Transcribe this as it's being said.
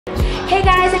Hey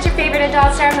guys, it's your favorite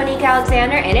adult star, Monique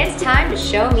Alexander, and it's time to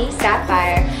show me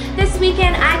Sapphire. This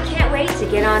weekend, I can't wait to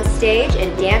get on stage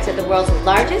and dance at the world's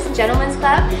largest gentleman's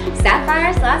club,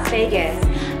 Sapphire Las Vegas.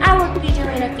 I will be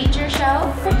doing a feature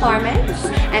show, performance,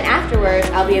 and afterwards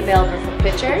I'll be available for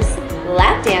pictures,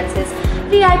 lap dances,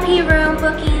 VIP room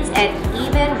bookings, and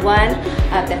even one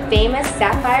of the famous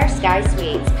Sapphire Sky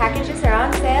Suites. Packages are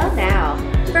on sale now.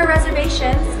 For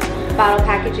reservations, bottle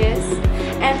packages,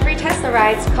 and free Tesla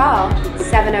rides, call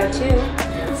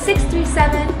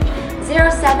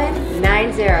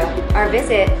 702-637-0790 or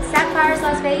visit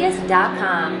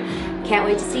sapphirelasvegas.com. Can't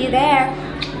wait to see you there.